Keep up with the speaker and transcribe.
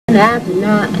After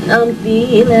night, I'm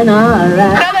feeling alright.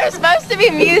 No, there's supposed to be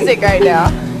music right now.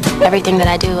 Everything that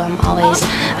I do, I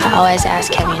always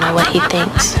ask him, what he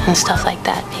thinks and stuff like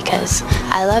that, because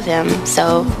I love him,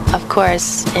 so of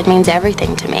course it means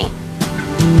everything to me.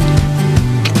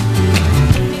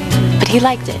 But he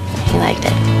liked it.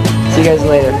 See you guys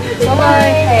later.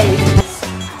 Bye-bye.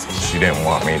 She didn't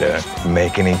want me to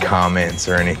make any comments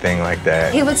or anything like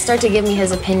that. He would start to give me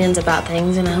his opinions about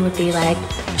things, and I would be like,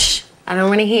 shh, I don't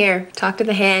want to hear. Talk to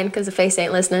the hand, because the face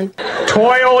ain't listening.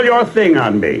 Toil your thing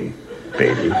on me,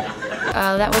 baby.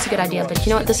 That was a good idea, but you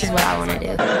know what? This is what I want to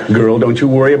do. Girl, don't you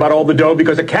worry about all the dough,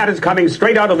 because a cat is coming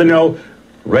straight out of the know,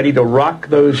 ready to rock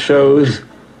those shows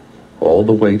all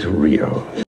the way to Rio.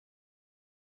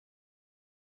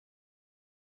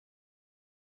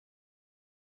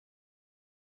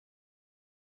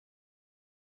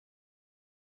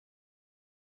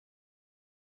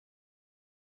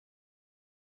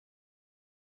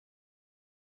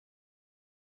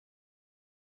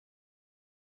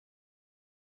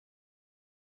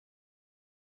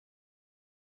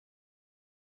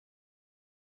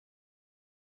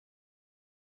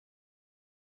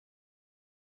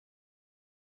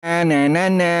 Na na na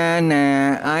na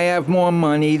na, I have more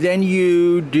money than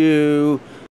you do.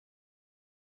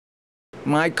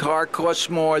 My car costs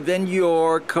more than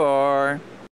your car.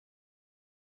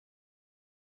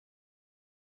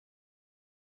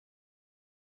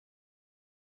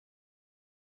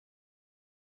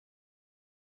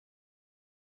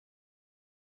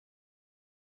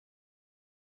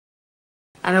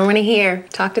 I don't want to hear.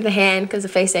 Talk to the hand, because the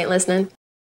face ain't listening.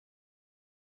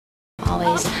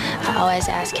 I always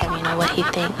ask him, what he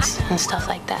thinks and stuff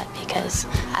like that, because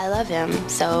I love him,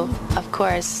 so of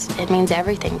course it means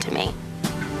everything to me.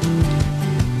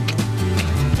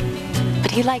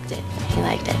 But he liked it.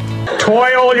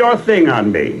 Toil your thing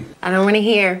on me. I don't want to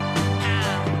hear.